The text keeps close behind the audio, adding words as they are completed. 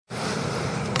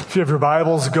If you have your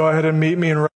Bibles, go ahead and meet me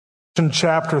in Revelation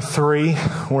chapter 3,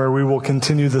 where we will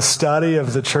continue the study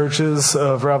of the churches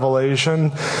of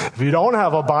Revelation. If you don't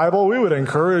have a Bible, we would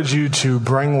encourage you to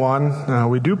bring one.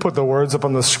 We do put the words up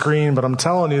on the screen, but I'm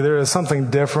telling you, there is something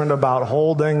different about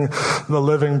holding the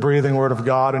living, breathing Word of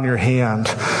God in your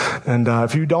hand. And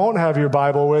if you don't have your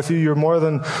Bible with you, you're more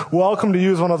than welcome to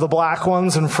use one of the black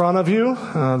ones in front of you.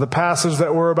 The passage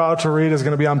that we're about to read is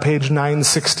going to be on page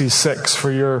 966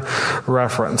 for your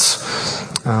reference.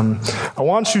 I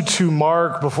want you to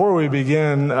mark, before we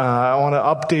begin, I want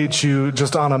to update you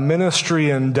just on a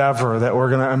ministry endeavor that we're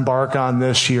going to embark on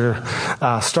this year,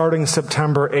 starting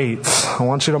September 8th. I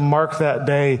want you to mark that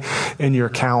day in your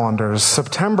calendars.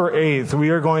 September 8th, we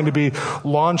are going to be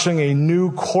launching a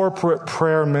new corporate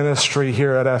prayer ministry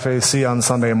here at FAC on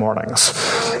Sunday mornings.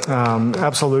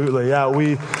 Absolutely. Yeah,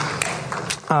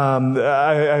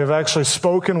 I've actually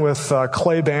spoken with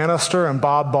Clay Bannister and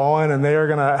Bob Bowen, and they are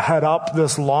going to head up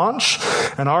this launch.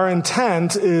 And our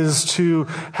intent is to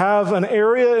have an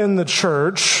area in the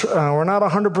church. We're not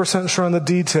 100% sure on the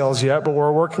details yet, but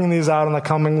we're working these out in the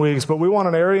coming weeks. But we want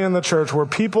an area in the church where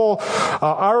people,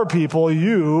 our people,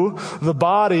 you, the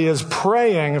body, is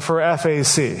praying for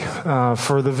FAC,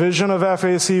 for the vision of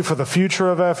FAC, for the future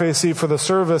of FAC, for the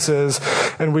services.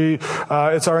 And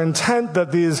it's our intent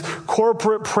that these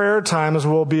corporate prayer times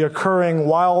will be occurring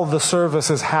while the service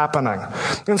is happening.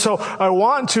 And so I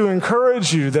want to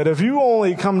encourage you that if you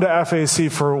only come to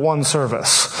FAC for one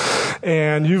service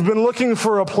and you've been looking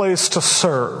for a place to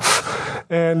serve,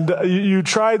 and you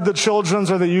tried the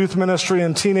children's or the youth ministry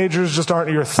and teenagers just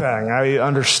aren't your thing, I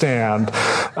understand.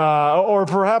 Or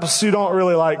perhaps you don't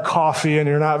really like coffee and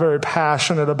you're not very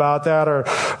passionate about that. Or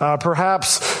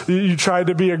perhaps you tried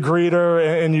to be a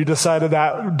greeter and you decided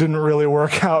that didn't really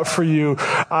work out for you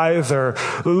either.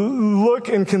 Look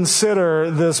and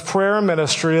consider this prayer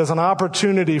ministry as an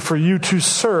opportunity for you to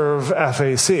serve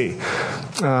FAC.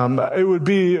 It would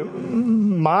be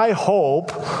my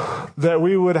hope that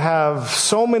we would have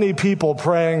so many people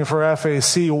praying for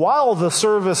FAC while the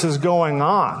service is going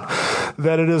on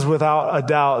that it is without a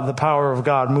doubt the power of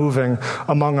God moving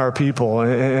among our people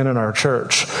and in our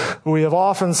church. We have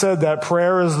often said that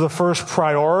prayer is the first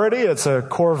priority. It's a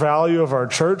core value of our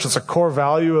church. It's a core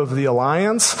value of the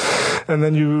Alliance. And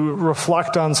then you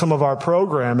reflect on some of our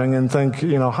programming and think,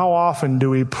 how often do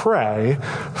we pray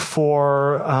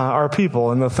for our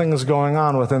people and the things going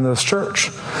on within this church?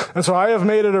 And so I have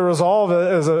made it a resolve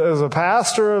as a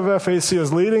pastor of FAC,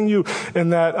 as leading you,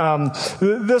 in that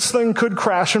this thing could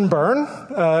crash and burn.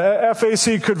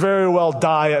 FAC could very well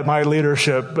die at my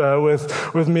leadership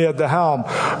with me at the helm.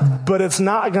 But it's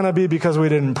not going to be because we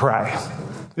didn't pray.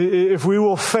 If we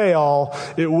will fail,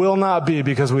 it will not be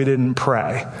because we didn't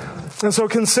pray. And so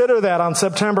consider that on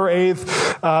September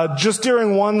 8th, just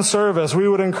during one service, we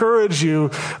would encourage you,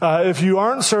 if you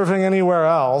aren't serving anywhere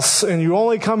else and you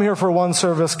only come here for one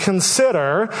service,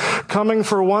 consider coming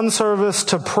for one service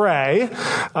to pray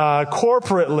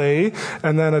corporately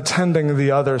and then attending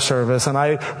the other service. And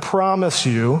I promise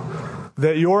you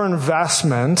that your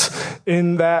investment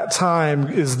in that time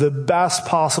is the best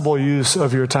possible use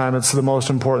of your time. It's the most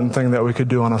important thing that we could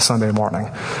do on a Sunday morning.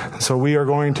 So we are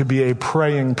going to be a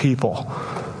praying people.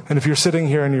 And if you're sitting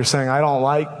here and you're saying, I don't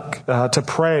like to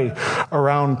pray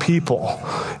around people,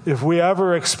 if we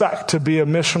ever expect to be a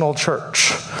missional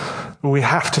church, we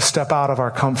have to step out of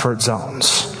our comfort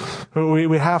zones.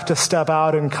 We have to step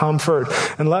out in comfort.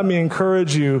 And let me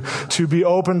encourage you to be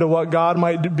open to what God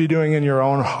might be doing in your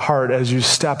own heart as you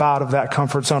step out of that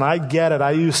comfort zone. I get it.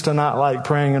 I used to not like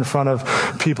praying in front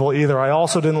of people either. I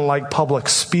also didn't like public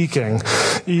speaking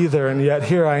either, and yet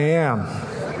here I am.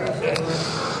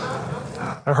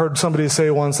 I heard somebody say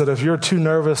once that if you're too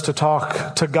nervous to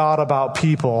talk to God about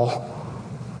people,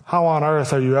 how on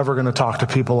earth are you ever going to talk to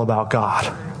people about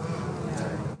God?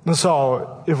 And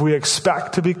so, if we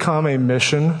expect to become a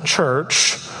mission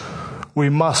church, we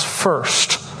must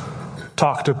first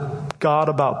talk to God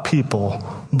about people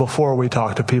before we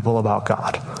talk to people about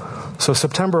God. So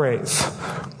September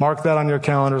 8th, mark that on your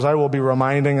calendars. I will be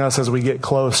reminding us as we get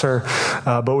closer,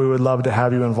 but we would love to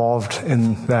have you involved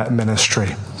in that ministry.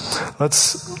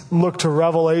 Let's look to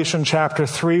Revelation chapter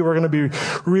 3. We're going to be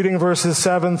reading verses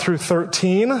 7 through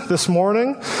 13 this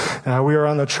morning. We are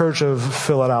on the Church of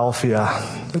Philadelphia.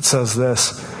 It says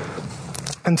this: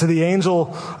 And to the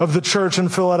angel of the church in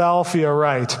Philadelphia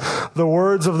write, the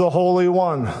words of the Holy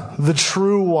One, the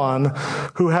true One,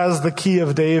 who has the key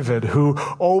of David, who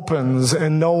opens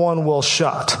and no one will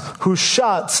shut, who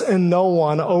shuts and no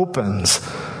one opens.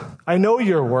 I know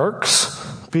your works.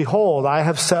 Behold, I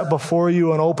have set before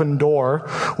you an open door,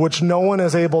 which no one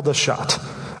is able to shut.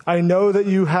 I know that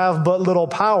you have but little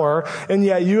power, and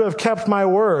yet you have kept my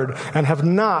word and have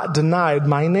not denied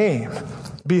my name.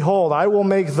 Behold, I will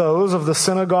make those of the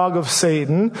synagogue of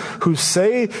Satan who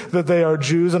say that they are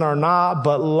Jews and are not,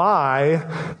 but lie.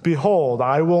 Behold,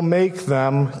 I will make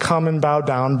them come and bow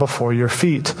down before your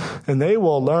feet, and they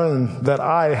will learn that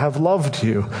I have loved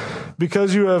you.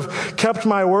 Because you have kept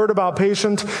my word about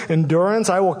patient endurance,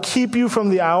 I will keep you from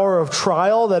the hour of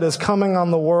trial that is coming on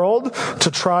the world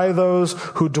to try those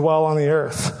who dwell on the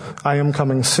earth. I am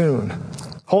coming soon.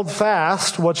 Hold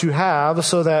fast what you have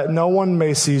so that no one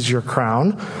may seize your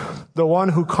crown. The one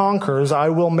who conquers, I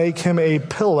will make him a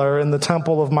pillar in the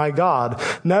temple of my God.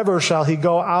 Never shall he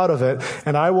go out of it,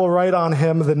 and I will write on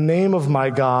him the name of my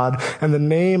God and the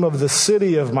name of the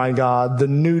city of my God, the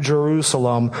New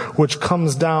Jerusalem, which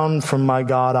comes down from my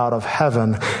God out of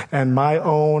heaven, and my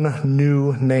own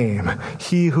new name.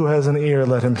 He who has an ear,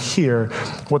 let him hear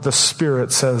what the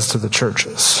Spirit says to the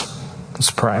churches.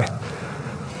 Let's pray.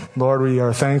 Lord, we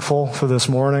are thankful for this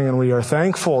morning, and we are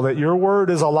thankful that your word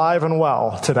is alive and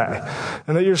well today,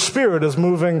 and that your Spirit is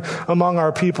moving among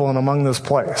our people and among this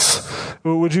place.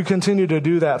 Would you continue to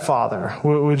do that, Father?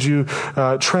 Would you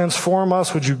transform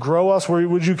us? Would you grow us?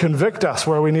 Would you convict us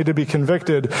where we need to be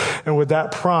convicted? And would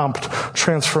that prompt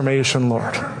transformation,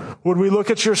 Lord? Would we look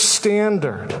at your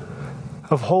standard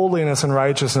of holiness and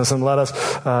righteousness and let us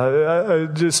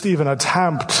just even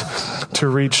attempt to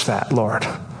reach that, Lord?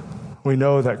 We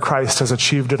know that Christ has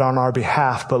achieved it on our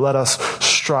behalf, but let us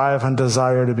strive and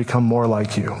desire to become more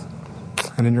like you.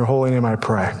 And in your holy name I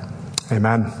pray.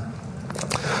 Amen.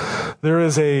 There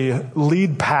is a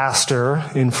lead pastor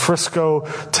in Frisco,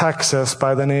 Texas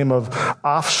by the name of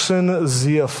Afshin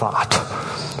Ziafat.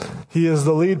 He is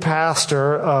the lead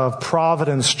pastor of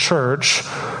Providence Church,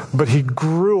 but he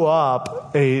grew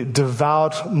up in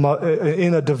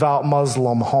a devout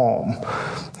Muslim home.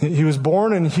 He was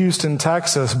born in Houston,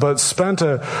 Texas, but spent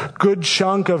a good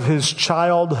chunk of his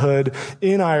childhood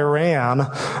in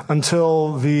Iran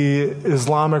until the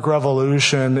Islamic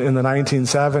Revolution in the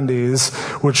 1970s,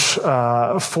 which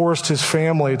forced his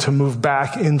family to move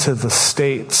back into the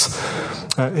States.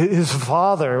 His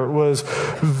father was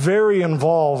very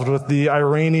involved with the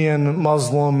Iranian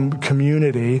Muslim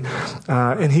community,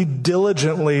 and he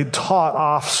diligently taught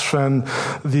Afshin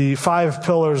the 5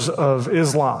 pillars of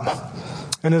Islam.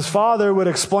 And his father would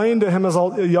explain to him as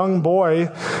a young boy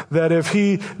that if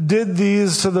he did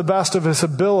these to the best of his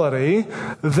ability,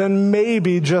 then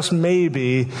maybe, just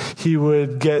maybe, he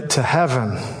would get to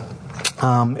heaven.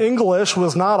 English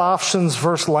was not Afshin's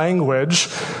first language.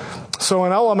 So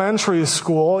in elementary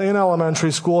school,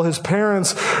 his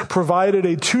parents provided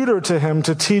a tutor to him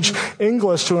to teach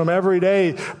English to him every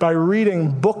day by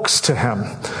reading books to him.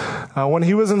 When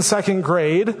he was in 2nd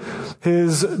grade,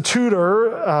 his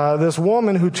tutor, this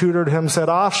woman who tutored him, said,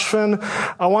 "Afshin,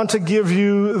 I want to give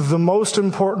you the most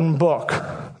important book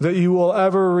that you will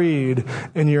ever read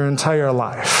in your entire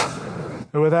life."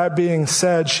 And with that being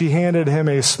said, she handed him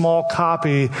a small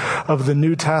copy of the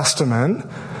New Testament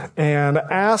and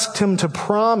asked him to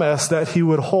promise that he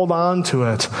would hold on to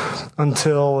it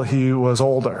until he was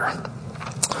older.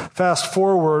 Fast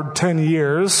forward 10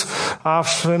 years,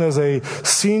 Afshin is a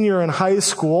senior in high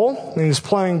school, and he's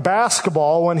playing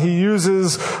basketball when he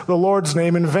uses the Lord's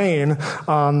name in vain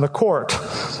on the court.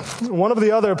 One of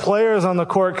the other players on the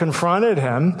court confronted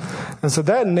him and said,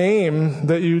 "That name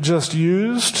that you just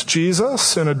used,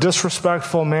 Jesus, in a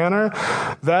disrespectful manner,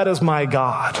 that is my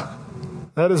God.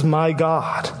 That is my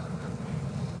God."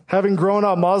 Having grown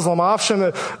up Muslim,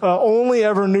 Afshin only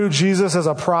ever knew Jesus as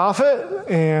a prophet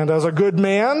and as a good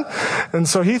man, and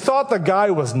so he thought the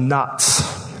guy was nuts.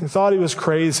 He thought he was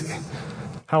crazy.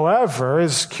 However,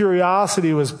 his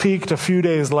curiosity was piqued a few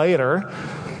days later.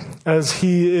 As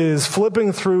he is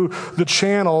flipping through the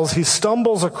channels, he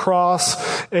stumbles across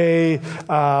a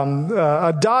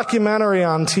documentary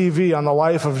on TV on the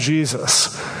life of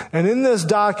Jesus. And in this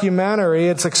documentary,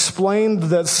 it's explained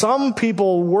that some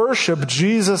people worship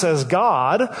Jesus as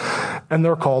God, and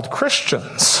they're called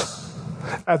Christians.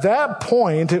 At that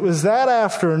point, it was that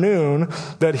afternoon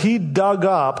that he dug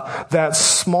up that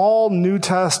small New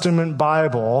Testament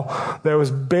Bible that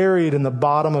was buried in the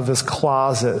bottom of his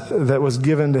closet that was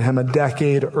given to him a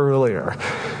decade earlier.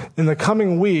 In the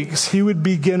coming weeks, he would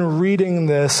begin reading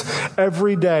this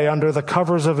every day under the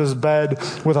covers of his bed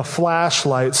with a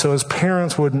flashlight so his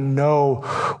parents wouldn't know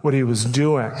what he was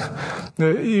doing.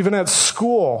 Even at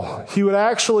school, he would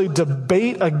actually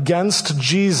debate against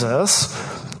Jesus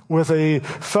with a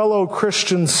fellow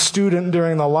Christian student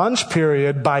during the lunch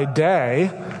period by day,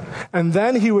 and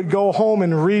then he would go home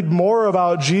and read more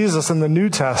about Jesus in the New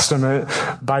Testament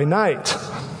by night.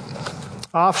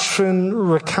 Afshin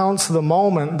recounts the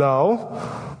moment, though,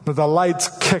 that the lights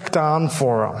kicked on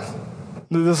for him.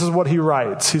 This is what he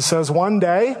writes. He says, "One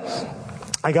day,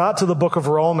 I got to the book of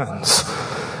Romans,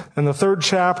 and the 3rd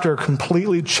chapter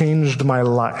completely changed my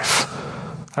life.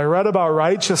 I read about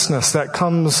righteousness that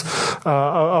comes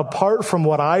apart from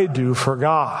what I do for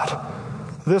God.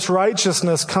 This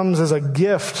righteousness comes as a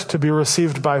gift to be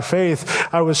received by faith.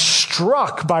 I was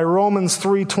struck by Romans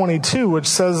 3:22, which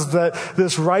says that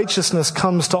this righteousness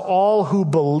comes to all who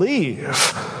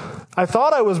believe. I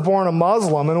thought I was born a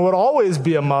Muslim and would always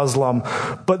be a Muslim,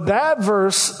 but that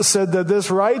verse said that this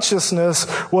righteousness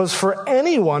was for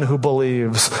anyone who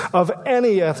believes, of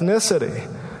any ethnicity."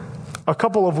 A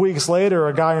couple of weeks later,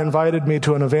 a guy invited me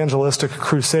to an evangelistic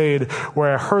crusade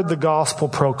where I heard the gospel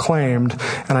proclaimed,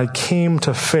 and I came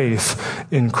to faith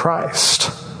in Christ.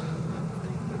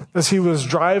 As he was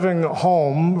driving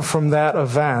home from that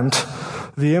event,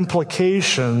 the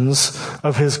implications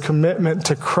of his commitment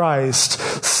to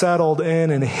Christ settled in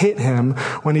and hit him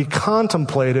when he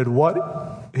contemplated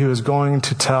what he was going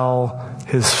to tell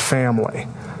his family.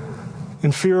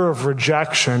 In fear of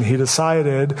rejection, he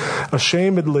decided,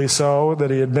 ashamedly so, that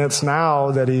he admits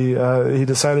now that he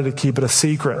decided to keep it a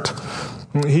secret.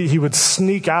 He would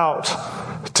sneak out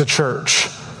to church.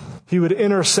 He would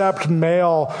intercept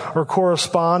mail or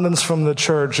correspondence from the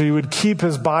church. He would keep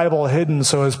his Bible hidden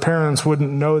so his parents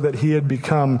wouldn't know that he had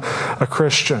become a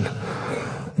Christian.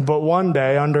 But one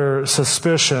day, under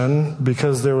suspicion,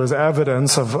 because there was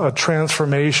evidence of a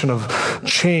transformation, of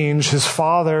change, his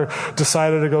father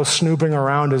decided to go snooping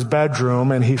around his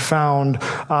bedroom, and he found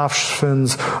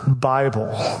Afshin's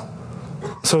Bible.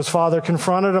 So his father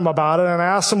confronted him about it and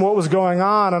asked him what was going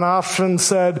on, and Afshin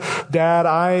said, "Dad,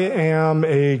 I am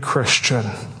a Christian."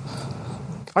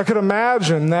 I could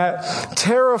imagine that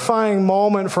terrifying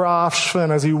moment for Afshin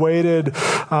as he waited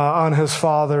on his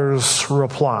father's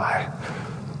reply.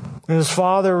 And his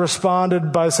father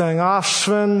responded by saying,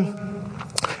 "Afshin,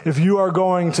 if you are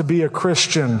going to be a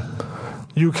Christian,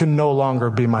 you can no longer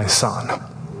be my son."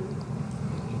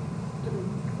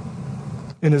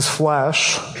 In his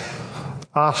flesh,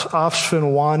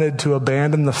 Afshin wanted to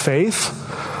abandon the faith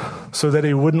so that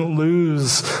he wouldn't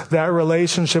lose that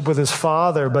relationship with his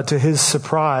father. But to his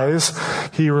surprise,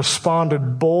 he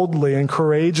responded boldly and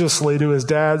courageously to his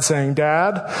dad, saying,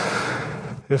 "Dad,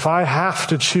 if I have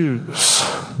to choose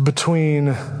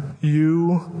between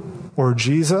you or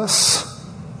Jesus,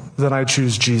 then I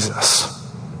choose Jesus.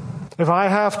 If I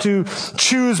have to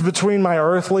choose between my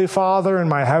earthly father and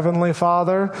my heavenly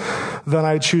father, then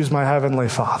I choose my heavenly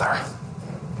father."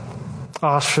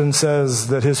 Afshin says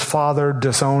that his father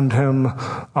disowned him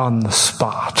on the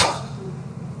spot.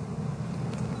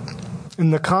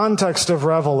 In the context of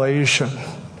Revelation,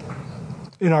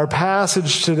 in our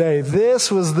passage today,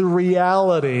 this was the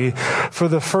reality for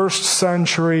the 1st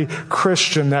century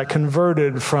Christian that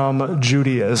converted from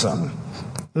Judaism.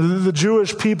 The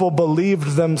Jewish people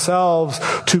believed themselves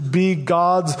to be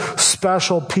God's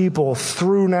special people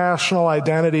through national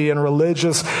identity and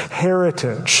religious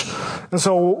heritage. And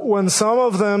so when some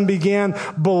of them began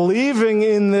believing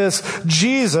in this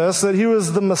Jesus, that he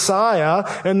was the Messiah,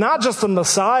 and not just the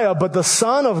Messiah, but the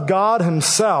Son of God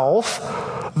himself,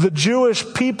 the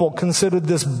Jewish people considered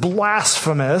this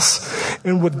blasphemous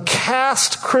and would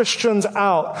cast Christians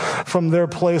out from their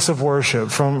place of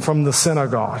worship, from the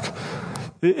synagogue.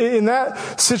 In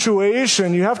that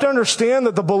situation, you have to understand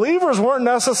that the believers weren't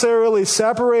necessarily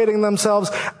separating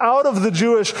themselves out of the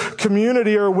Jewish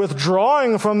community or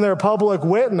withdrawing from their public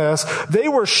witness. They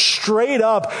were straight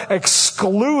up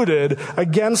excluded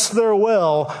against their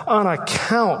will on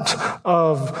account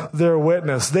of their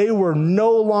witness. They were no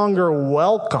longer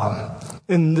welcome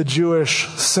in the Jewish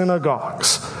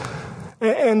synagogues.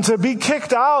 And to be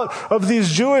kicked out of these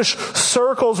Jewish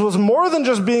circles was more than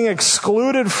just being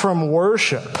excluded from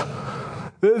worship.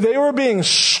 They were being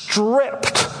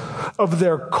stripped of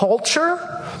their culture,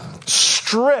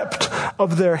 stripped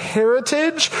of their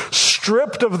heritage,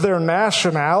 stripped of their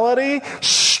nationality,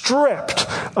 stripped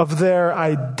of their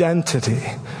identity.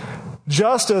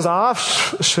 Just as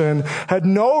Afshin had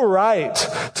no right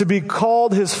to be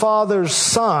called his father's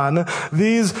son,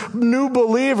 these new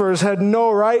believers had no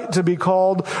right to be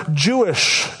called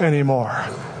Jewish anymore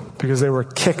because they were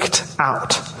kicked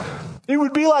out. It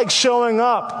would be like showing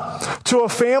up to a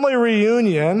family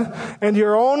reunion and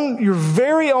your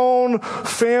very own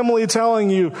family telling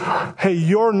you, "Hey,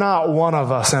 you're not one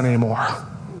of us anymore.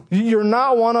 You're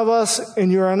not one of us,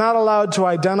 and you are not allowed to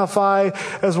identify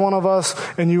as one of us,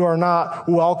 and you are not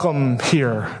welcome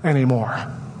here anymore.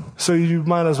 So you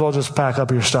might as well just pack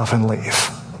up your stuff and leave."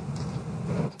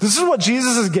 This is what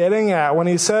Jesus is getting at when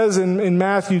he says in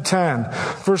Matthew 10,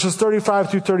 verses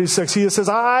 35 through 36, he says,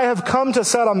 I have come to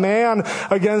set a man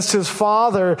against his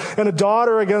father, and a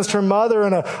daughter against her mother,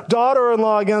 and a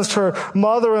daughter-in-law against her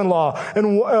mother-in-law.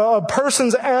 And a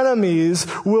person's enemies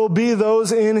will be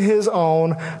those in his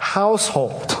own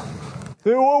household.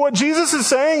 What Jesus is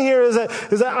saying here is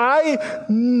that I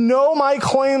know my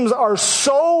claims are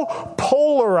so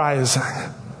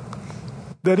polarizing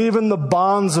that even the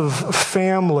bonds of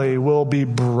family will be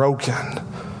broken.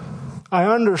 I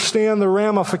understand the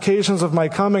ramifications of my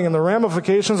coming and the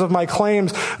ramifications of my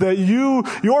claims that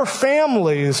your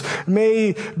families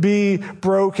may be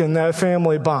broken, that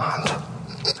family bond.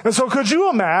 And so could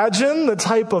you imagine the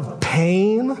type of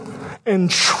pain and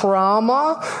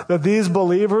trauma that these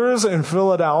believers in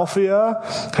Philadelphia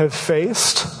have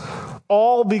faced?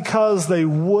 All because they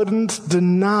wouldn't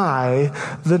deny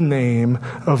the name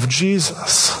of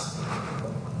Jesus.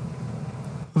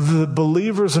 The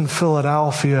believers in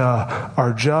Philadelphia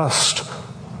are just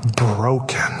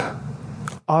broken.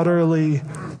 Utterly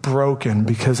broken,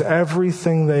 because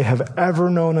everything they have ever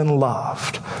known and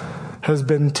loved has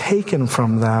been taken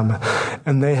from them,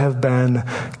 and they have been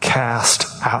cast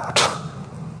out.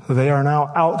 They are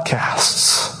now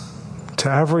outcasts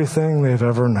to everything they've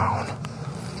ever known.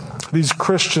 These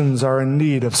Christians are in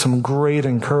need of some great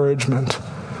encouragement.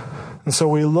 And so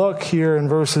we look here in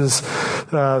verses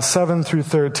 7 through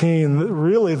 13,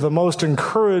 really the most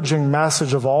encouraging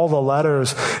message of all the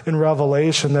letters in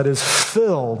Revelation that is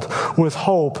filled with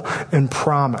hope and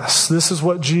promise. This is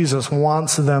what Jesus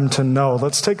wants them to know.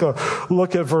 Let's take a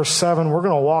look at verse 7. We're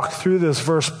going to walk through this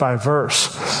verse by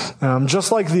verse.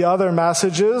 Just like the other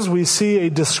messages, we see a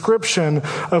description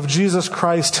of Jesus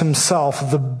Christ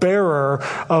himself, the bearer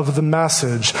of the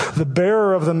message. The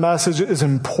bearer of the message is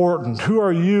important. Who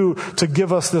are you to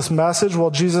give us this message? Well,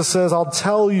 Jesus says, I'll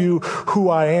tell you who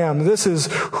I am. This is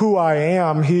who I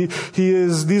am.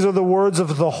 These are the words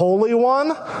of the Holy One,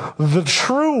 the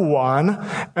true one,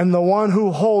 and the one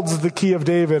who holds the key of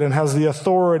David and has the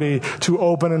authority to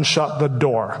open and shut the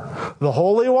door. The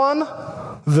Holy One,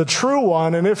 the true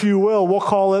one, and if you will, we'll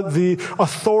call it the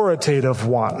authoritative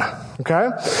one. Okay?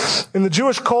 In the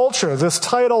Jewish culture, this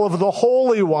title of the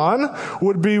Holy One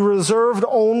would be reserved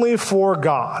only for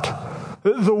God.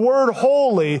 The word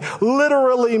holy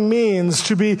literally means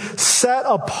to be set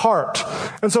apart.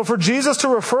 And so for Jesus to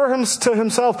refer to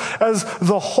himself as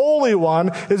the Holy One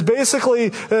is basically,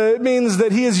 it means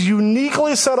that he is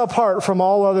uniquely set apart from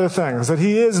all other things, that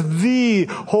he is the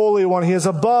Holy One. He is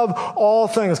above all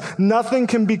things. Nothing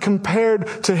can be compared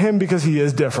to him because he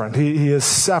is different. He is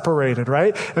separated,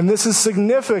 right? And this is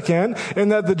significant in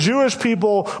that the Jewish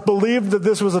people believed that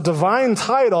this was a divine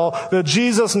title, that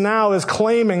Jesus now is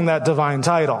claiming that divine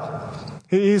title.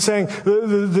 He's saying,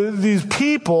 these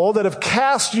people that have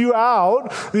cast you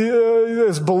out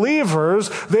as believers,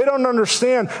 they don't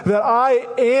understand that I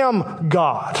am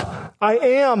God. I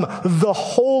am the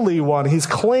Holy One. He's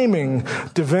claiming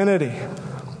divinity.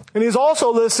 And he's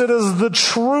also listed as the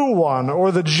true one,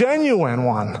 or the genuine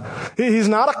one. He's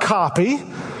not a copy.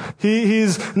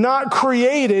 He's not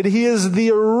created. He is the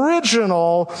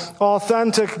original,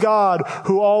 authentic God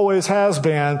who always has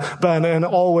been and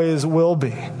always will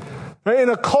be. In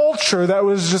a culture that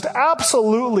was just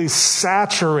absolutely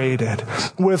saturated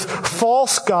with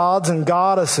false gods and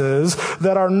goddesses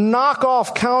that are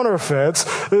knockoff counterfeits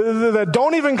that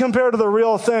don't even compare to the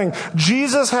real thing,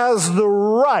 Jesus has the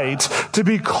right to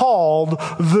be called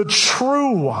the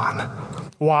true one.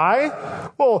 Why?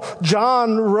 Well,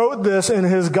 John wrote this in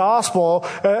his gospel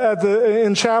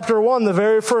in chapter 1, the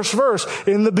very first verse.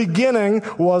 In the beginning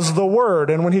was the Word.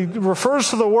 And when he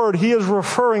refers to the Word, he is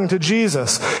referring to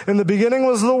Jesus. In the beginning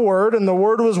was the Word, and the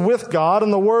Word was with God,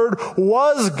 and the Word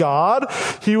was God.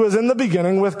 He was in the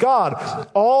beginning with God.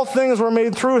 All things were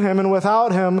made through him, and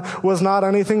without him was not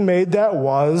anything made that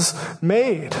was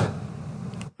made.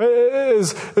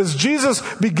 As Jesus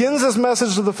begins this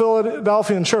message to the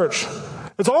Philadelphian church,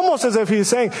 it's almost as if he's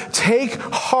saying, take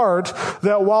heart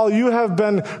that while you have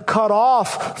been cut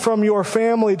off from your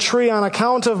family tree on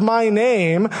account of my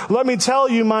name, let me tell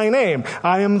you my name.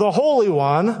 I am the Holy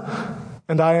One,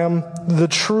 and I am the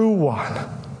true one.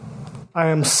 I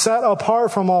am set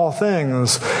apart from all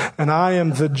things, and I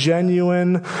am the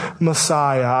genuine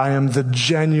Messiah. I am the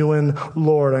genuine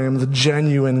Lord. I am the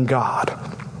genuine God.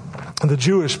 The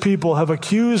Jewish people have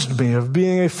accused me of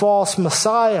being a false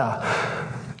Messiah.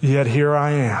 Yet here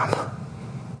I am,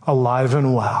 alive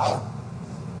and well.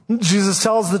 Jesus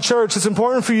tells the church, it's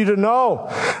important for you to know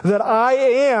that I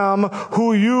am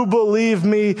who you believe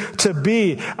me to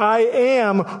be. I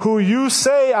am who you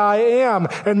say I am.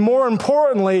 And more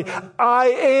importantly, I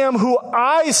am who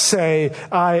I say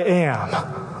I am.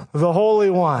 The Holy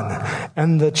One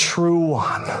and the True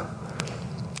One.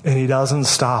 And he doesn't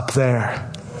stop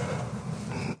there.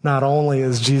 Not only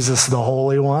is Jesus the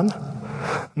Holy One,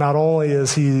 not only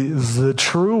is he the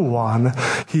true one,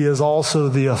 he is also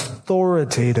the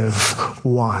authoritative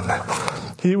one.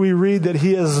 We read that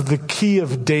he is the key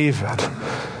of David,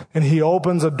 and he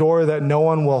opens a door that no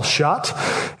one will shut,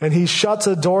 and he shuts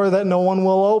a door that no one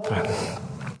will open.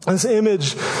 This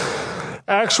image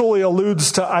actually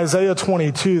alludes to Isaiah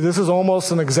 22. This is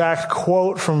almost an exact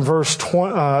quote from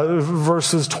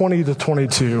verses 20 to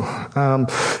 22.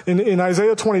 In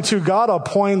Isaiah 22, God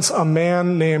appoints a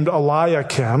man named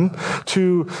Eliakim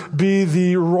to be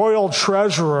the royal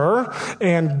treasurer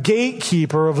and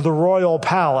gatekeeper of the royal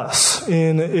palace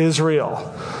in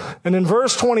Israel. And in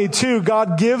verse 22,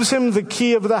 God gives him the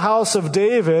key of the house of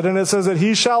David, and it says that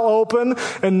he shall open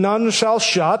and none shall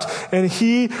shut, and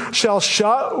he shall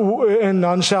shut and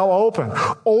none shall open.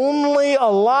 Only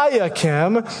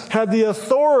Eliakim had the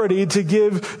authority to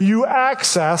give you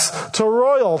access to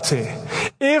royalty.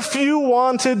 If you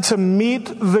wanted to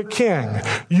meet the king,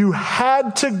 you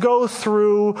had to go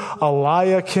through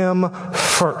Eliakim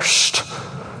first.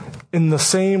 In the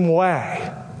same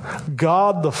way,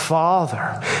 God the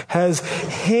Father has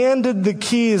handed the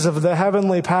keys of the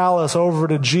heavenly palace over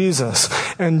to Jesus,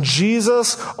 and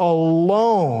Jesus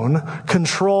alone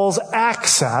controls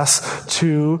access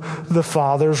to the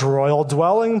Father's royal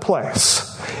dwelling place.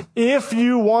 If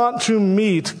you want to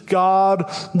meet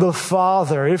God the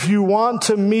Father, if you want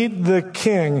to meet the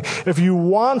King, if you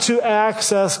want to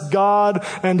access God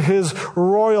and his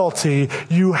royalty,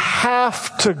 you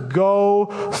have to go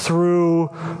through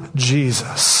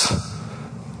Jesus.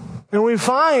 And we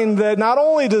find that not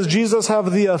only does Jesus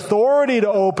have the authority to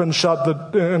open and shut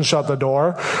the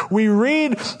door, we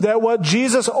read that what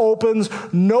Jesus opens,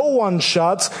 no one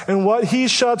shuts, and what he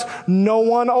shuts, no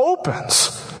one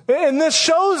opens. And this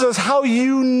shows us how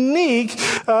unique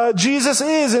Jesus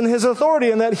is in his authority,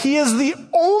 and that he is the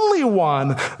only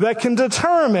one that can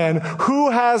determine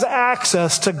who has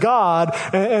access to God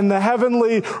and the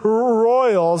heavenly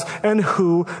royals and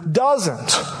who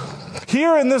doesn't.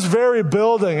 Here in this very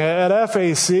building at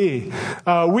FAC,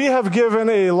 we have given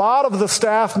a lot of the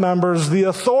staff members the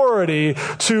authority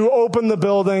to open the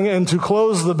building and to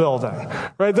close the building.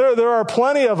 Right? There are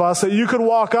plenty of us that you could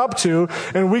walk up to,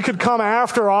 and we could come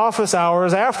after office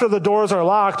hours, after the doors are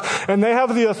locked, and they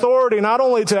have the authority not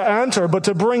only to enter, but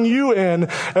to bring you in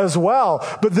as well.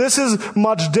 But this is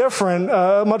much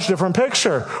different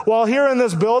picture. While here in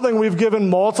this building we've given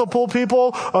multiple people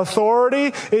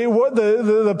authority,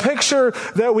 the picture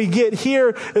that we get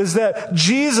here is that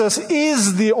Jesus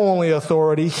is the only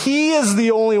authority. He is the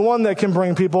only one that can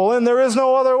bring people in. There is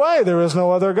no other way. There is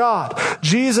no other God.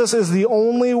 Jesus is the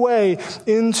only way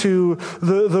into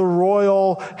the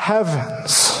royal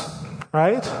heavens.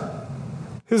 Right?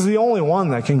 He's the only one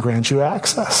that can grant you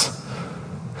access.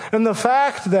 And the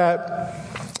fact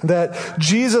that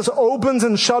Jesus opens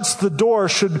and shuts the door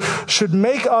should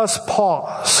make us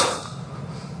pause.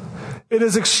 It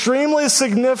is extremely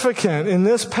significant in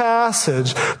this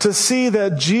passage to see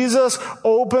that Jesus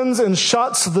opens and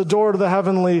shuts the door to the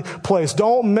heavenly place.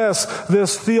 Don't miss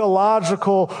this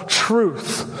theological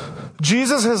truth.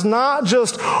 Jesus has not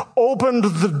just opened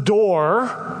the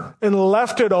door and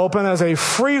left it open as a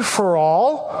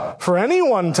free-for-all for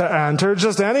anyone to enter,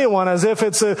 just anyone, as if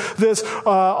it's this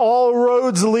all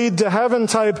roads lead to heaven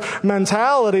type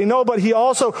mentality. No, but he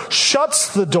also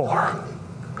shuts the door.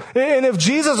 And if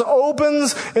Jesus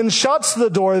opens and shuts the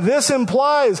door, this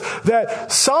implies that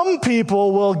some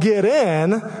people will get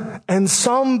in and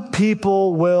some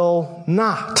people will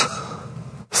not.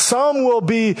 Some will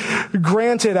be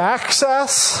granted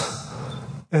access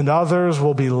and others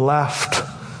will be left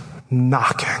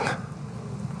knocking.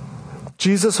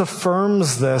 Jesus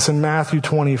affirms this in Matthew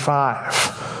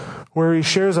 25. Where he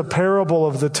shares a parable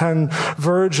of the 10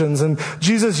 virgins. And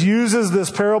Jesus uses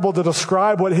this parable to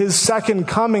describe what his second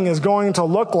coming is going to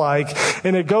look like.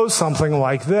 And it goes something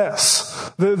like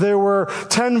this. There were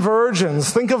 10 virgins.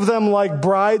 Think of them like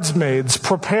bridesmaids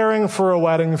preparing for a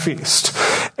wedding feast.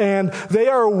 And they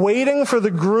are waiting for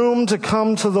the groom to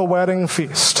come to the wedding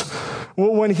feast.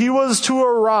 When he was to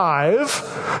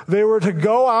arrive, they were to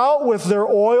go out with their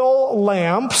oil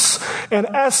lamps and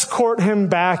escort him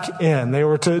back in. They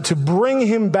were to bring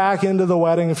him back into the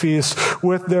wedding feast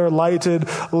with their lighted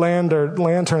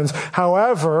lanterns.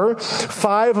 However,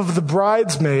 5 of the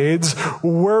bridesmaids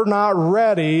were not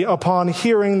ready upon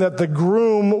hearing that the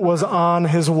groom was on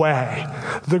his way.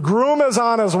 The groom is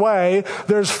on his way.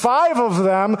 There's 5 of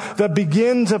them that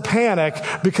begin to panic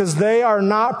because they are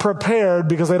not prepared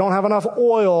because they don't have enough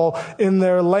oil in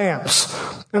their lamps.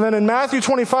 And then in Matthew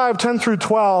 25, 10 through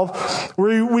 12,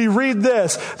 we read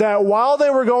this, that while they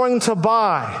were going to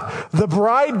buy, the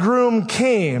bridegroom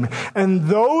came, and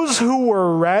those who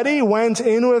were ready went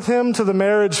in with him to the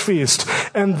marriage feast,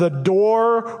 and the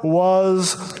door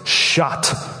was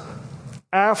shut.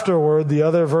 Afterward, the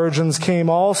other virgins came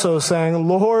also, saying,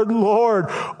 Lord, Lord,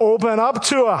 open up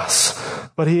to us.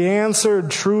 But he answered,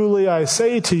 truly I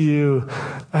say to you,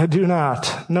 I do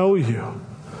not know you.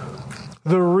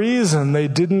 The reason they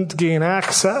didn't gain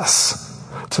access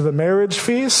to the marriage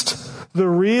feast, the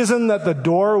reason that the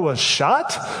door was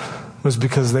shut, was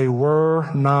because they were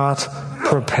not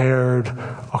prepared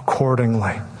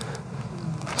accordingly.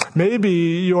 Maybe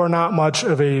you're not much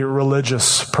of a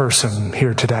religious person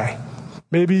here today.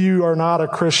 Maybe you are not a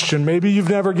Christian. Maybe you've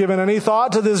never given any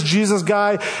thought to this Jesus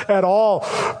guy at all.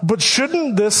 But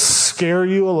shouldn't this scare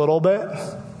you a little bit?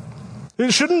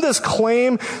 Shouldn't this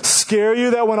claim scare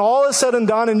you that when all is said and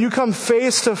done and you come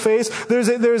face to face,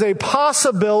 there's a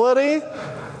possibility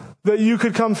that you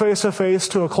could come face to face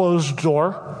to a closed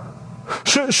door?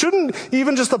 Shouldn't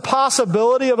even just the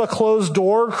possibility of a closed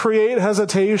door create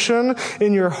hesitation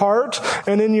in your heart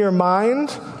and in your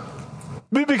mind?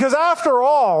 Because after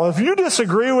all, if you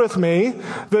disagree with me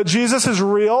that Jesus is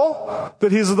real, that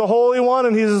he's the Holy One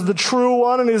and he's the true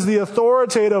one and he's the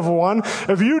authoritative one,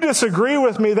 if you disagree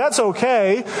with me, that's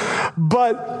okay.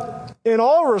 But in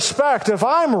all respect, if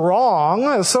I'm wrong,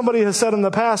 as somebody has said in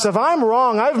the past, if I'm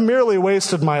wrong, I've merely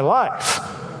wasted my life.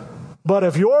 But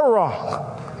if you're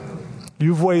wrong,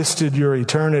 you've wasted your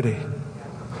eternity.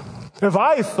 If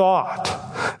I thought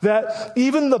that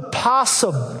even the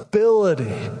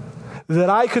possibility that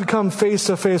I could come face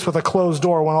to face with a closed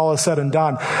door when all is said and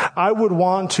done, I would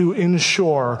want to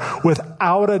ensure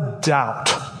without a doubt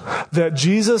that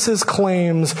Jesus'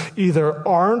 claims either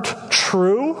aren't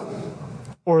true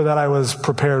or that I was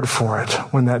prepared for it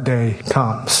when that day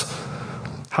comes.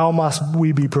 How must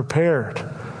we be prepared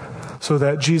so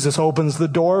that Jesus opens the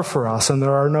door for us and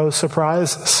there are no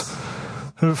surprises?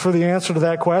 For the answer to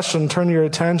that question, turn your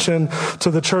attention to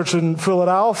the church in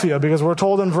Philadelphia, because we're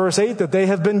told in verse 8 that they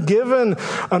have been given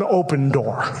an open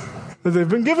door. They've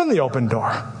been given the open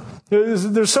door.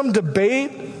 There's some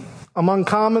debate among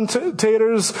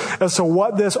commentators as to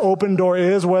what this open door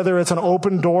is, whether it's an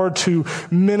open door to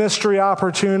ministry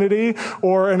opportunity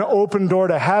or an open door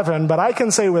to heaven. But I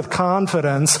can say with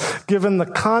confidence, given the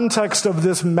context of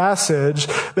this message,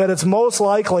 that it's most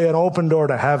likely an open door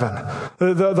to heaven.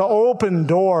 The open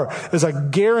door is a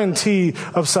guarantee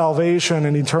of salvation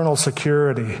and eternal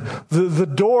security. The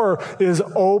door is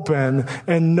open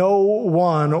and no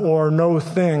one or no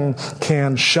thing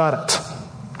can shut it.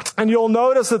 And you'll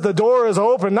notice that the door is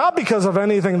open, not because of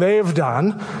anything they've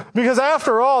done, because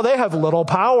after all, they have little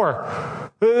power.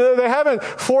 They haven't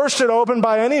forced it open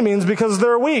by any means because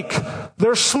they're weak.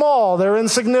 They're small. They're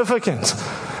insignificant.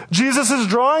 Jesus is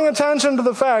drawing attention to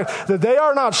the fact that they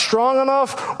are not strong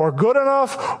enough or good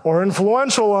enough or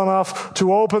influential enough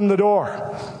to open the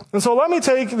door. And so let me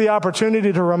take the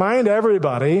opportunity to remind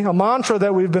everybody, a mantra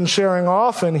that we've been sharing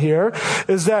often here,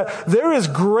 is that there is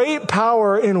great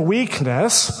power in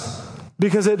weakness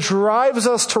because it drives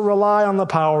us to rely on the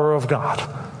power of God.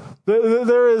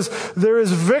 There is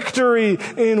victory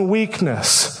in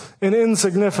weakness, in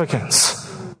insignificance.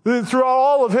 Throughout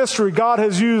all of history, God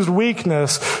has used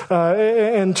weakness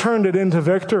and turned it into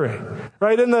victory.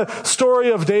 Right? In the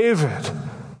story of David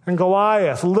and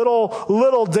Goliath,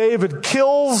 little David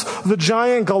kills the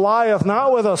giant Goliath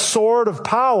not with a sword of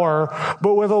power,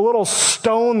 but with a little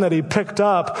stone that he picked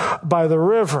up by the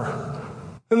river.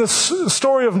 In the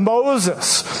story of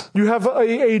Moses, you have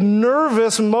a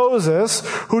nervous Moses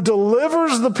who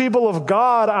delivers the people of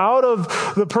God out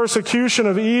of the persecution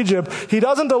of Egypt. He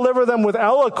doesn't deliver them with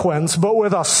eloquence, but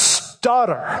with a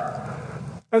stutter.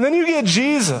 And then you get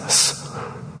Jesus,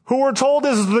 who we're told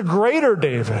is the greater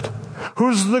David,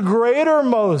 who's the greater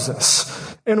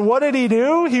Moses. And what did he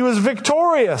do? He was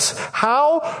victorious.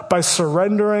 How? By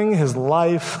surrendering his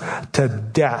life to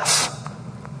death.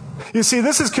 You see,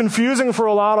 this is confusing for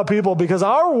a lot of people because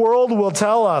our world will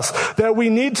tell us that we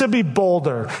need to be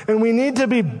bolder and we need to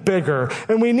be bigger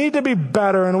and we need to be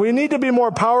better and we need to be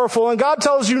more powerful. And God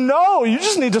tells you, no, you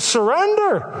just need to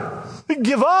surrender.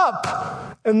 Give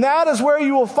up. And that is where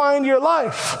you will find your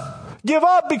life. Give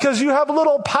up because you have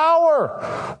little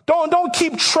power. Don't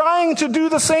keep trying to do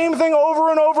the same thing over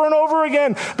and over and over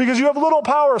again because you have little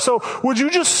power. So would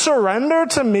you just surrender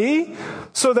to me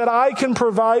so that I can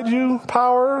provide you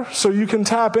power, so you can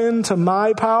tap into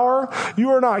my power? You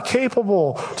are not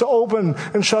capable to open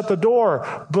and shut the door,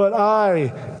 but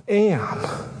I am.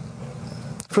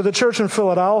 For the church in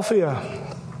Philadelphia,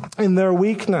 in their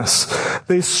weakness,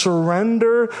 they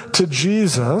surrender to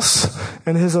Jesus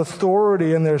and his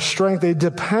authority and their strength. They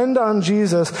depend on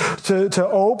Jesus to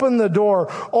open the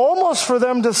door, almost for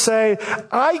them to say,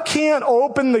 I can't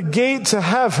open the gate to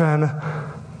heaven,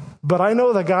 but I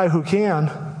know the guy who can.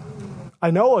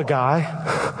 I know a guy.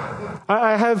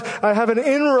 I have an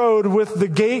inroad with the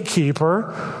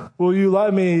gatekeeper. Will you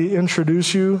let me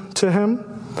introduce you to him?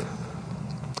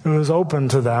 It was open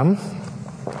to them.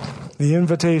 The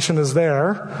invitation is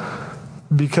there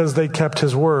because they kept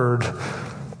his word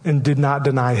and did not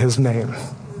deny his name.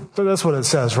 So that's what it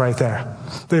says right there.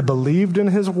 They believed in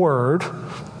his word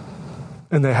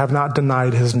and they have not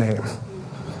denied his name.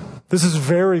 This is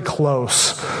very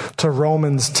close to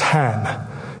Romans 10,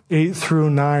 8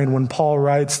 through 9, when Paul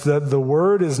writes that the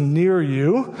word is near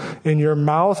you, in your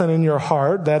mouth and in your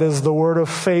heart. That is the word of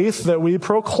faith that we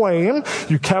proclaim.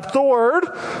 You kept the word.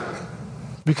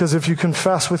 Because if you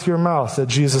confess with your mouth that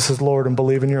Jesus is Lord and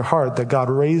believe in your heart that God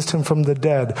raised him from the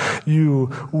dead,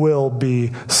 you will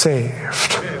be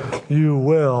saved. You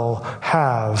will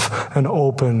have an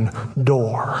open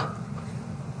door.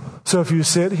 So if you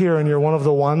sit here and you're one of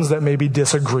the ones that maybe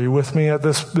disagree with me at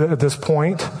this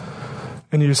point,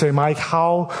 and you say, Mike,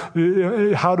 how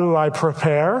do I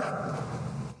prepare?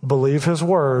 Believe his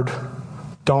word.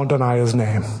 Don't deny his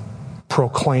name.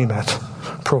 Proclaim it.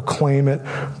 Proclaim it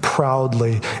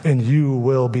proudly, and you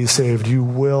will be saved. You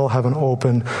will have an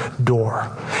open door.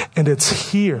 And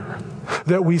it's here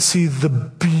that we see the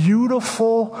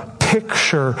beautiful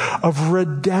picture of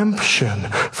redemption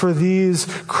for these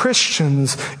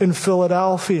Christians in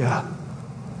Philadelphia.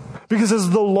 Because as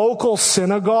the local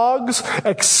synagogues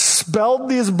expelled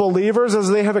these believers, as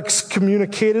they have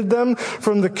excommunicated them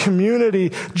from the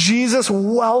community, Jesus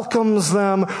welcomes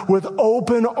them with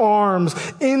open arms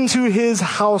into his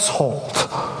household.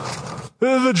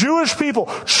 The Jewish people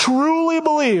truly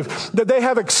believe that they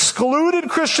have excluded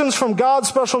Christians from God's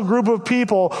special group of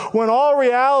people, when all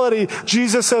reality,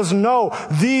 Jesus says, no,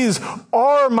 these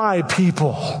are my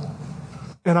people.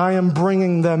 And I am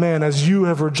bringing them in. As you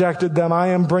have rejected them, I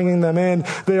am bringing them in.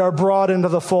 They are brought into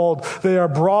the fold. They are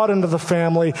brought into the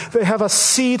family. They have a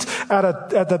seat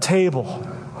at the table.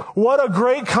 What a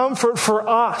great comfort for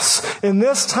us in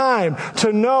this time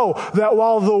to know that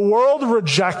while the world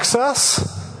rejects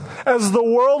us, as the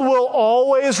world will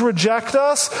always reject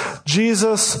us,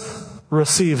 Jesus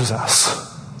receives us.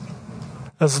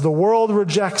 As the world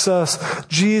rejects us,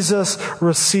 Jesus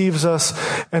receives us.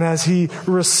 And as he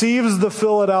receives the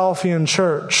Philadelphian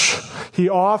church, he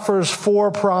offers 4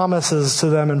 promises to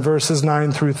them in verses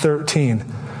 9 through 13.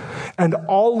 And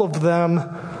all of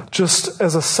them, just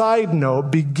as a side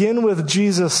note, begin with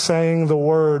Jesus saying the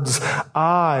words,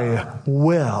 I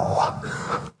will.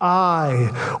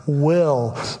 I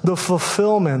will. The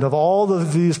fulfillment of all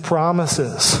of these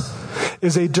promises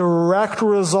is a direct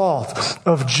result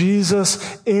of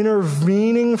Jesus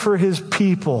intervening for his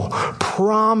people,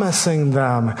 promising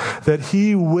them that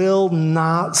he will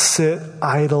not sit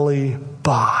idly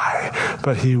by,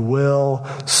 but he will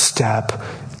step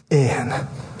in.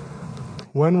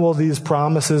 When will these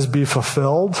promises be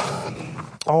fulfilled?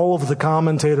 All of the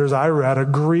commentators I read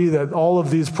agree that all of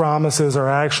these promises are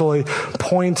actually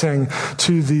pointing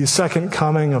to the second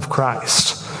coming of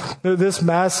Christ. This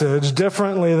message,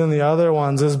 differently than the other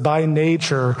ones, is by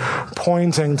nature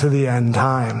pointing to the end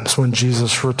times when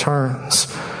Jesus returns.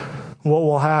 What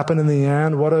will happen in the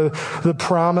end? What are the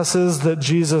promises that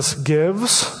Jesus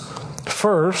gives?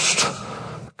 First,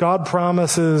 God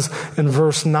promises in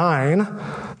verse 9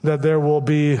 that there will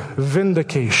be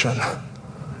vindication.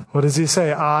 What does he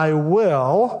say? I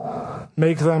will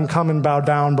make them come and bow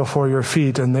down before your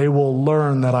feet, and they will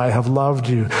learn that I have loved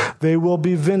you. They will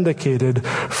be vindicated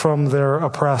from their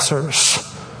oppressors.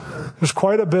 There's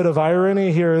quite a bit of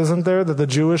irony here, isn't there? That the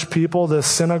Jewish people, this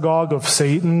synagogue of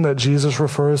Satan that Jesus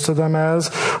refers to them as,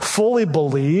 fully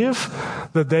believe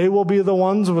that they will be the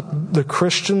ones with the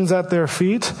Christians at their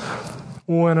feet.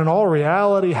 when in all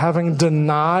reality, having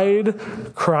denied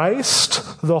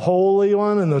Christ, the Holy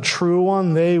One and the True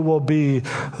One, they will be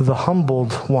the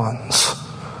humbled ones.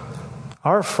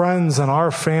 Our friends and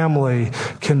our family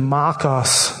can mock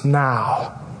us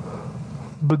now,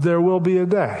 but there will be a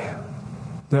day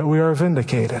that we are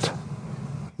vindicated.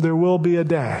 There will be a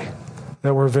day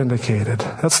that we're vindicated.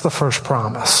 That's the first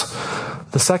promise.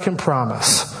 The second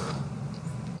promise,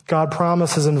 God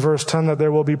promises in verse 10 that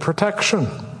there will be protection.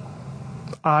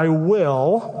 I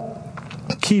will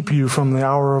keep you from the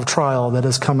hour of trial that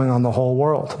is coming on the whole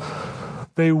world.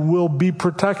 They will be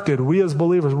protected. We as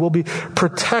believers will be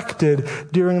protected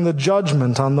during the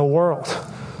judgment on the world.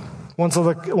 Once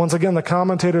again, the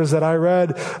commentators that I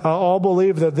read all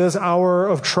believe that this hour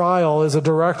of trial is a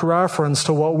direct reference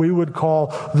to what we would call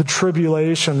the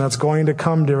tribulation that's going to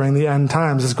come during the end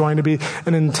times. It's going to be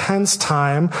an intense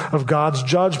time of God's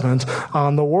judgment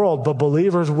on the world, but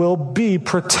believers will be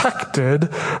protected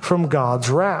from God's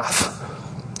wrath.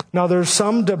 Now, there's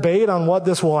some debate on what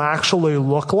this will actually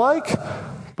look like,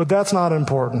 but that's not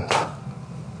important.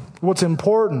 What's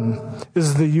important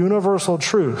is the universal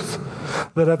truth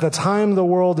that at the time the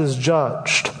world is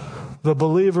judged, the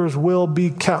believers will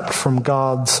be kept from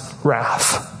God's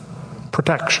wrath.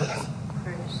 Protection.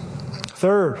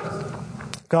 Third,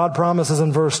 God promises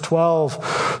in verse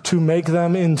 12 to make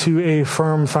them into a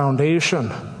firm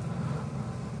foundation.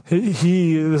 This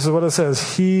is what it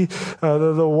says.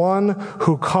 The one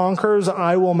who conquers,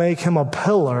 I will make him a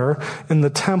pillar in the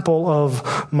temple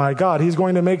of my God. He's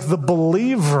going to make the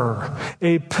believer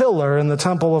a pillar in the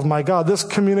temple of my God. This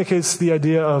communicates the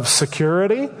idea of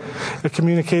security. It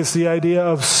communicates the idea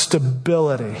of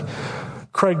stability.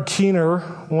 Craig Keener,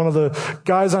 one of the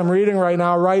guys I'm reading right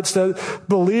now, writes that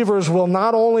believers will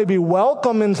not only be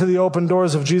welcome into the open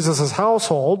doors of Jesus'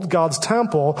 household, God's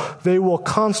temple, they will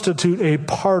constitute a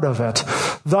part of it.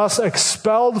 Thus,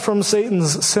 expelled from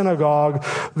Satan's synagogue,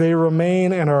 they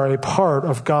remain and are a part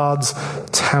of God's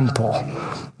temple.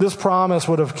 This promise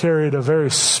would have carried a very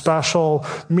special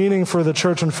meaning for the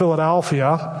church in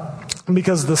Philadelphia,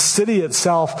 because the city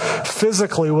itself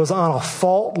physically was on a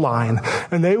fault line,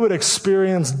 and they would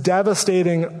experience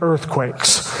devastating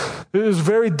earthquakes. It was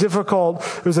very difficult.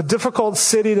 It was a difficult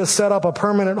city to set up a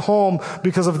permanent home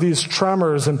because of these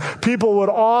tremors, and people would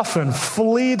often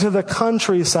flee to the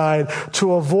countryside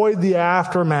to avoid the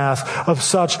aftermath of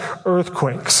such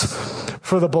earthquakes.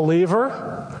 For the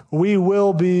believer, we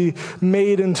will be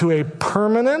made into a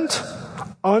permanent,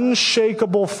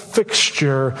 unshakable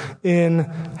fixture in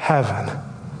heaven.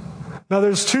 Now,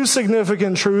 there's two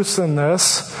significant truths in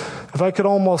this. If I could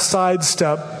almost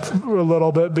sidestep a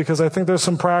little bit, because I think there's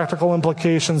some practical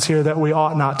implications here that we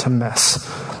ought not to miss.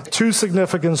 Two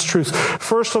significant truths.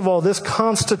 First of all, this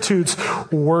constitutes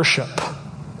worship.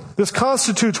 This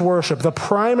constitutes worship. The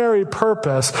primary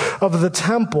purpose of the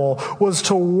temple was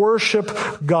to worship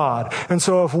God. And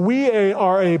so if we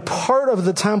are a part of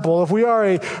the temple, if we are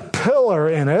a pillar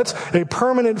in it, a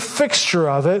permanent fixture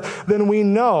of it, then we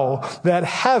know that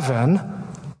heaven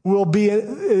will be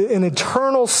an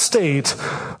eternal state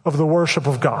of the worship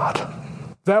of God.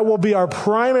 That will be our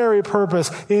primary purpose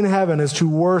in heaven, is to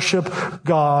worship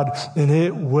God, and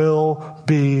it will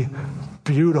be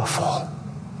beautiful.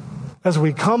 As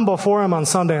we come before Him on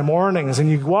Sunday mornings, and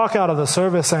you walk out of the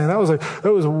service saying, that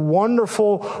was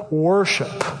wonderful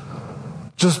worship.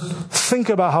 Just think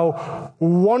about how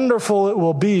wonderful it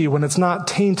will be when it's not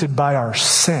tainted by our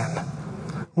sin.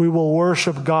 We will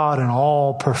worship God in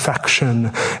all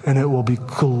perfection, and it will be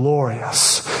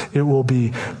glorious. It will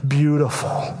be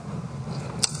beautiful.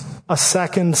 A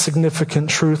second significant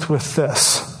truth with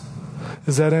this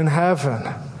is that in heaven,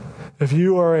 if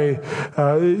you are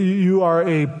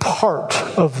a part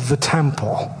of the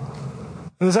temple.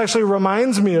 And this actually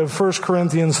reminds me of 1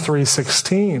 Corinthians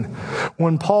 3:16,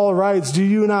 when Paul writes, "Do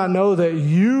you not know that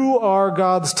you are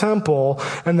God's temple,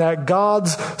 and that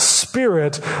God's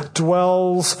Spirit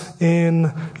dwells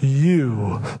in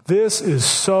you?" This is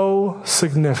so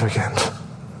significant.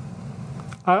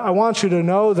 I want you to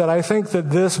know that I think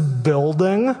that this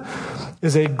building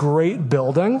is a great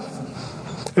building.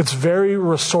 It's very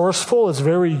resourceful. It's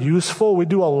very useful. We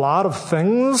do a lot of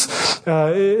things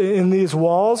in these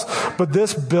walls. But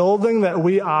this building that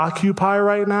we occupy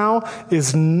right now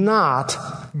is not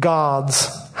God's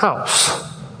house.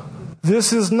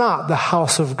 This is not the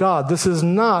house of God. This is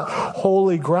not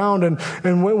holy ground.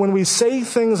 And when we say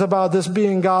things about this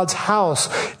being God's house,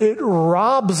 it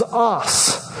robs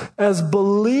us as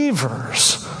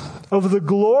believers of the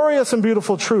glorious and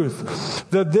beautiful truth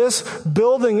that this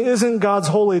building isn't God's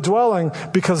holy dwelling,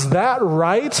 because that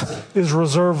right is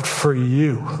reserved for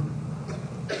you.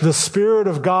 The Spirit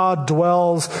of God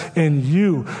dwells in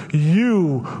you.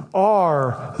 You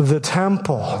are the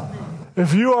temple.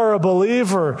 If you are a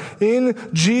believer in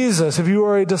Jesus, if you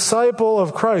are a disciple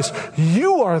of Christ,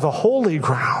 you are the holy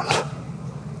ground.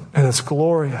 And it's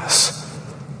glorious.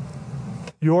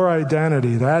 Your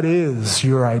identity, that is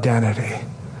your identity.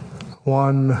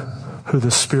 One who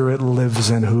the Spirit lives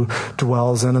in, who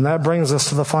dwells in. And that brings us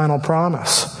to the final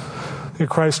promise.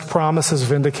 Christ promises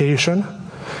vindication.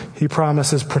 He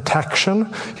promises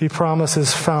protection. He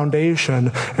promises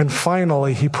foundation. And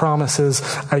finally, he promises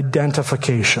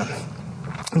identification.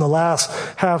 In the last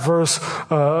half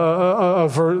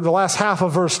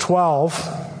of verse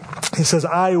 12, he says,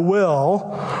 I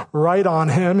will write on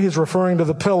him. He's referring to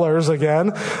the pillars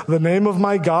again. The name of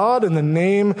my God and the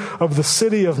name of the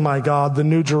city of my God, the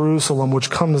New Jerusalem, which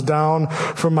comes down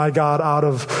from my God out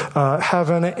of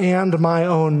heaven, and my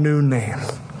own new name.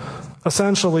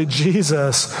 Essentially,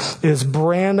 Jesus is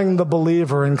branding the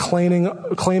believer and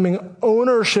claiming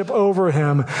ownership over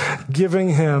him, giving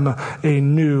him a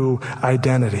new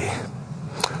identity.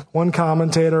 One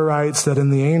commentator writes that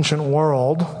in the ancient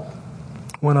world,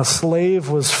 when a slave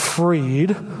was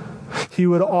freed, he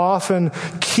would often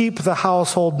keep the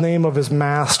household name of his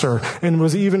master and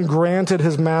was even granted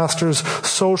his master's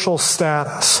social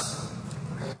status.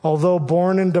 Although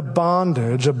born into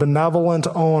bondage, a benevolent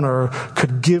owner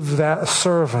could give that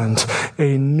servant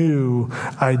a new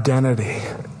identity.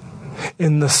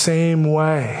 In the same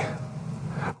way,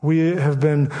 we have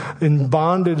been in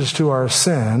bondage to our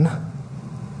sin,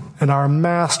 and our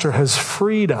master has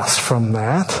freed us from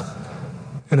that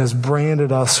and has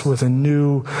branded us with a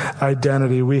new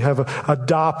identity. We have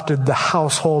adopted the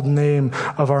household name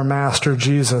of our master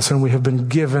Jesus, and we have been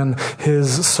given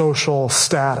his social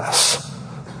status.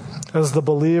 As the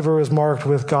believer is marked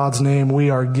with God's name, we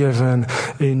are given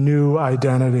a new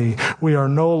identity. We are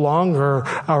no longer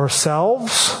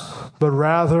ourselves, but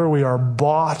rather we are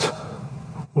bought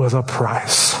with a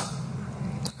price.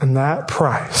 And that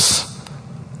price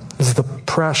is the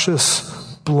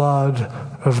precious blood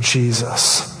of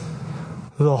Jesus,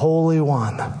 the Holy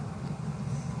One,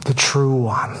 the true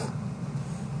One.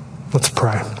 Let's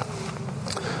pray.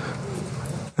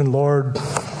 And Lord,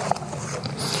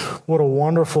 what a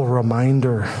wonderful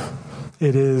reminder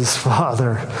it is,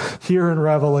 Father, here in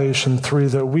Revelation 3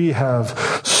 that we have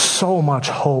so much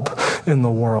hope in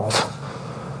the world.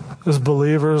 As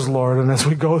believers, Lord, and as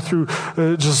we go through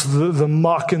just the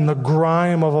muck and the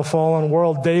grime of a fallen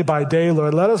world day by day,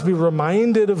 Lord, let us be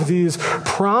reminded of these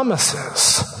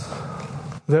promises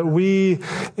that we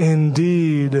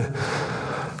indeed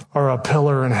are a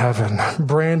pillar in heaven,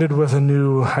 branded with a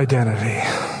new identity.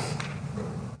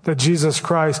 That Jesus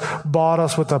Christ bought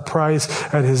us with a price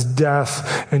at his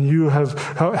death, and you have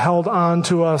held on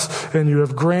to us, and you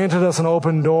have granted us an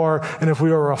open door, and if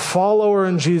we are a follower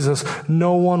in Jesus,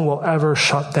 no one will ever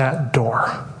shut that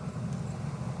door.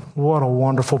 What a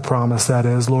wonderful promise that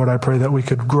is. Lord, I pray that we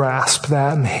could grasp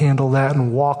that and handle that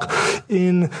and walk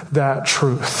in that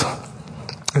truth.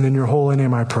 And in your holy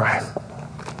name I pray.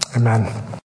 Amen.